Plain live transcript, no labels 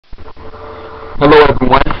Hello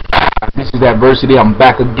everyone, this is Adversity. I'm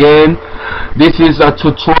back again. This is a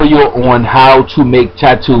tutorial on how to make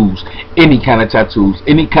tattoos. Any kind of tattoos.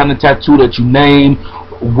 Any kind of tattoo that you name,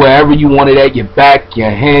 wherever you want it at, your back, your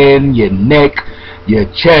hand, your neck,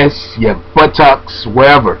 your chest, your buttocks,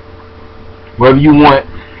 wherever. Wherever you want,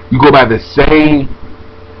 you go by the same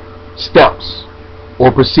steps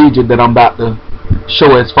or procedure that I'm about to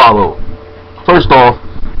show as follows. First off,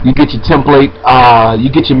 you get your template. You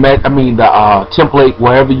get your template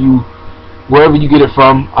wherever you get it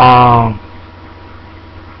from.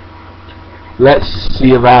 Let's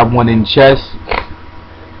see if I have one in chest.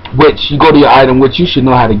 Which you go to your item, which you should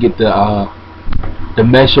know how to get the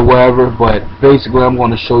mesh or wherever. But basically, I'm going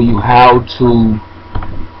to show you how to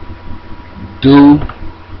do.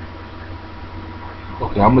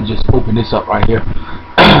 Okay, I'm gonna just open this up right here.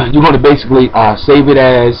 You're gonna basically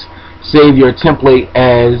save your template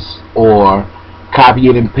as, or copy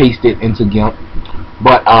it and paste it into GIMP.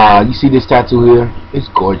 But you see this tattoo here? It's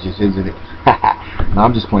gorgeous, isn't it? No,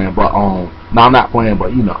 I'm just playing, but no, I'm not playing,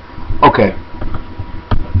 but you know. Okay,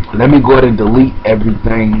 let me go ahead and delete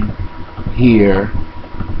everything here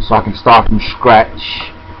so I can start from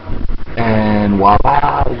scratch. And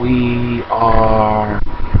voila, we are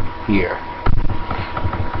here.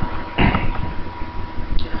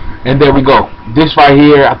 And there we go. This right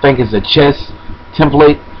here, I think, is a chest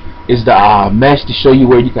template. Is the mesh to show you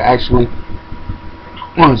where you can actually,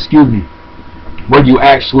 where you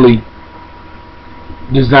actually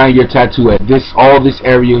design your tattoo at. All this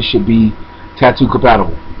area should be tattoo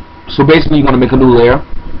compatible. So basically, you're gonna make a new layer.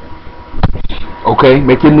 Okay,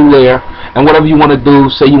 make your new layer, and whatever you want to do.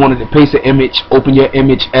 Say you wanted to paste an image, open your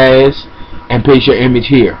image as, and paste your image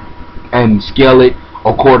here, and scale it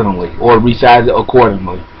accordingly, or resize it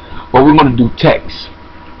accordingly. But we're going to do text.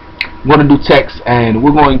 We're going to do text, and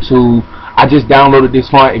we're going to. I just downloaded this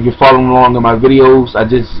font. If you're following along in my videos, I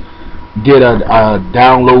just did a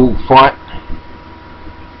download font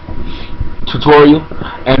tutorial,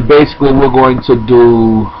 and basically we're going to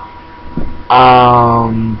do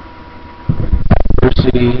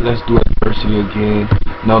adversity. Let's do adversity again.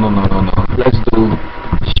 No. Let's do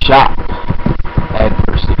shop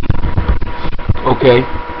adversity. Okay.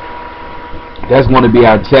 That's going to be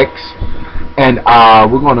our text, and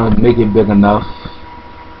we're going to make it big enough.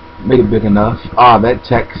 That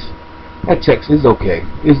text is okay.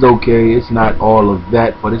 It's okay. It's not all of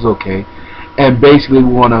that, but it's okay. And basically,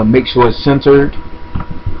 we want to make sure it's centered.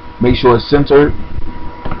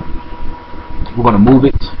 We're going to move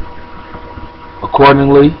it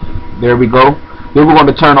accordingly. There we go. Then we're going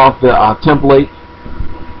to turn off the template,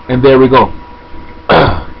 and there we go.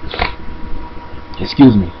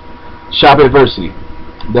 Excuse me. Shop adversity.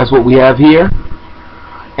 That's what we have here,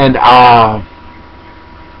 and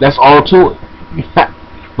that's all to it.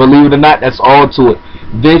 Believe it or not, that's all to it.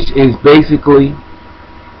 This is basically,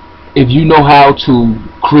 if you know how to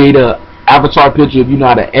create a avatar picture, if you know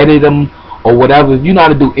how to edit them or whatever, if you know how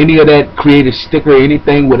to do any of that, create a sticker,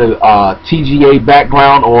 anything with a TGA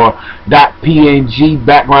background or .png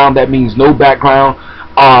background, that means no background,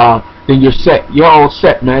 then you're set. You're all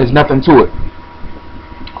set, man. There's nothing to it.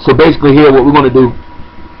 So basically here, what we're going to do,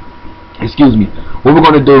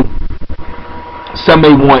 some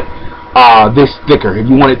may want this thicker. If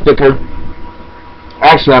you want it thicker,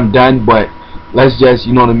 actually I'm done, but let's just,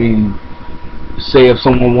 you know what I mean, say if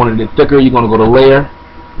someone wanted it thicker, you're going to go to layer,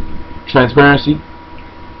 transparency,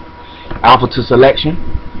 alpha to selection,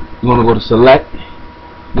 you're going to go to select,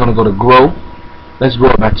 you're going to go to grow, let's grow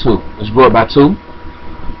it by 2,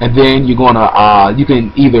 and then you're going to, you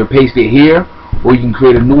can either paste it here, or you can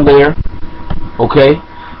create a new layer, okay,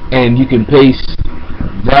 and you can paste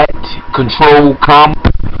that control comma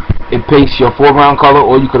and paste your foreground color,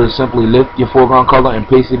 or you could have simply lift your foreground color and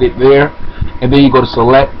pasted it there, and then you go to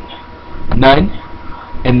select none,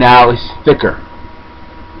 and now it's thicker.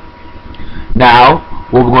 Now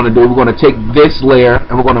what we're going to do, we're going to take this layer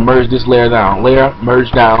and we're going to merge this layer down. Layer,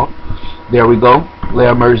 merge down. There we go.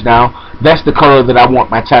 Layer, merge down. That's the color that I want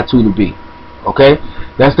my tattoo to be. Okay,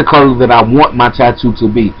 that's the color that I want my tattoo to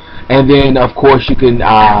be. And then of course you can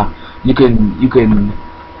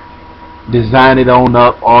design it on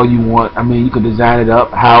up all you want. I mean, you can design it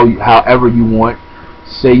up however you want.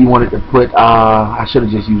 Say you wanted to put I should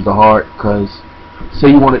have just used the heart, because say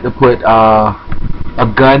you wanted to put a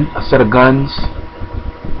gun, a set of guns,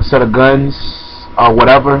 or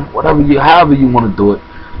however you want to do it.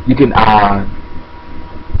 You can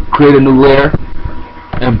create a new layer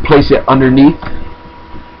and place it underneath,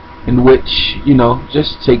 in which, you know,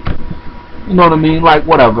 just take, you know what I mean, like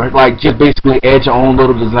whatever, like just basically add your own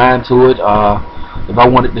little design to it. If I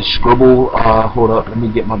wanted to scribble, hold up, let me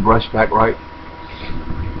get my brush back right.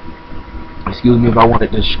 excuse me, if I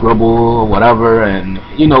wanted to scribble or whatever, and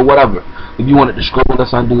you know, whatever. If you wanted to scribble,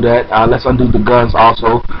 let's undo that. Let's undo the guns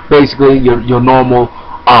also. Basically, your normal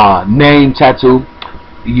name tattoo.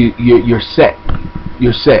 You're set.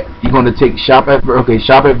 You're set. You're gonna take shop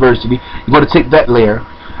adversity. You're gonna take that layer,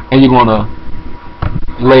 and you're gonna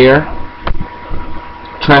layer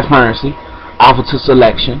transparency, alpha to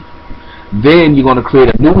selection. Then you're gonna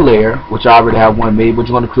create a new layer, which I already have one made, but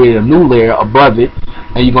you're gonna create a new layer above it,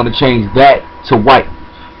 and you're gonna change that to white.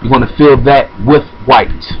 You're gonna fill that with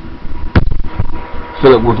white.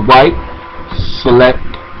 Fill it with white. Select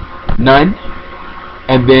none,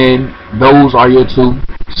 and then those are your two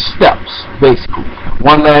steps, basically.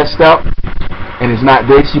 One last step, and it's not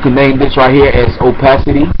this. You can name this right here as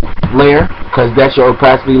opacity layer, because that's your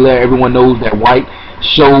opacity layer. Everyone knows that white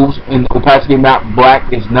shows in the opacity map,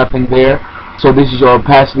 black is nothing there. So this is your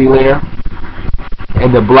opacity layer,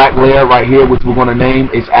 and the black layer right here, which we're going to name,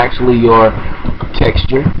 is actually your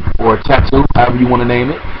texture or tattoo, however you want to name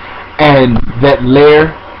it. And that layer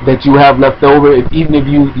that you have left over, even if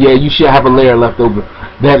you should have a layer left over.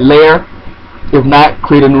 That layer, if not,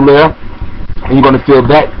 create a new layer, and you're going to fill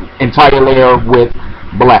that entire layer with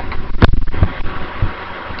black.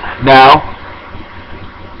 Now,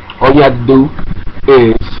 all you have to do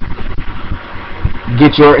is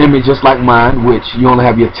get your image just like mine, which you only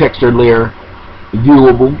have your texture layer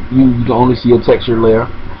viewable. You can only see your texture layer,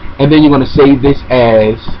 and then you're going to save this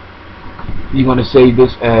as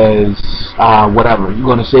whatever. You're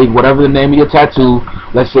going to save whatever the name of your tattoo.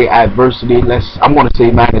 Let's say adversity. I'm going to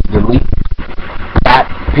say mine is delete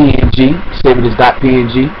 .png. Save it as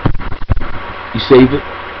 .png. You save it.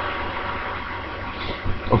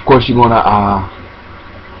 Of course, you're going to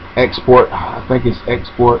export. I think it's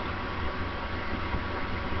export.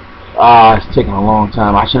 It's taking a long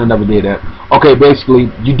time. I should have never did that. Okay,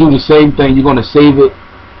 basically you do the same thing. You're going to save it,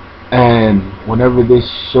 and whenever this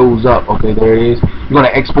shows up, okay, there it is. You're going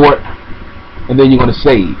to export, and then you're going to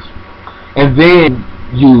save, and then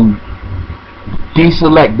you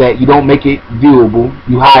deselect that. You don't make it viewable.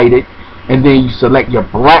 You hide it, and then you select your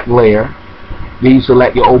black layer. Then you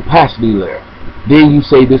select your opacity layer. Then you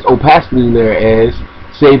save this opacity layer as,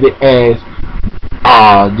 save it as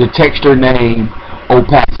the texture name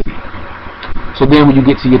opacity. So then when you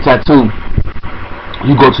get to your tattoo,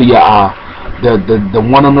 you go to your the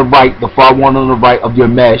one on the right, the far one on the right of your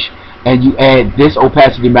mesh, and you add this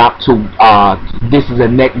opacity map to this is a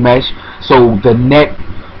neck mesh. So the neck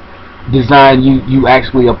design, you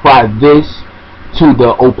actually apply this to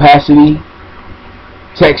the opacity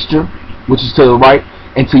texture, which is to the right,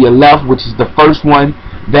 and to your left, which is the first one,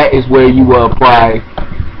 that is where you will apply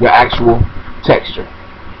your actual texture.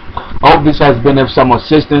 I hope this has been of some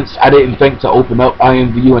assistance. I didn't think to open up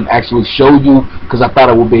IMVU and actually show you, because I thought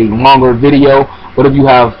it would be a longer video. But if you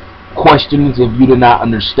have questions, if you did not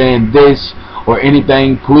understand this or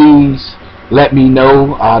anything, please let me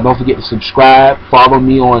know. Don't forget to subscribe, follow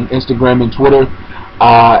me on Instagram and Twitter,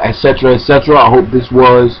 etc., etc. I hope this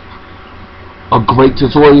was a great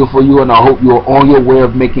tutorial for you, and I hope you're on your way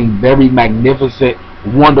of making very magnificent,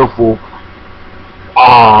 wonderful,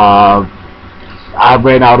 I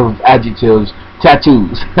ran out of adjectives,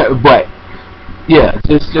 tattoos. But yeah,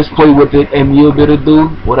 just play with it, and you'll be able to do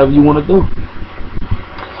whatever you want to do.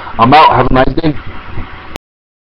 I'm out. Have a nice day.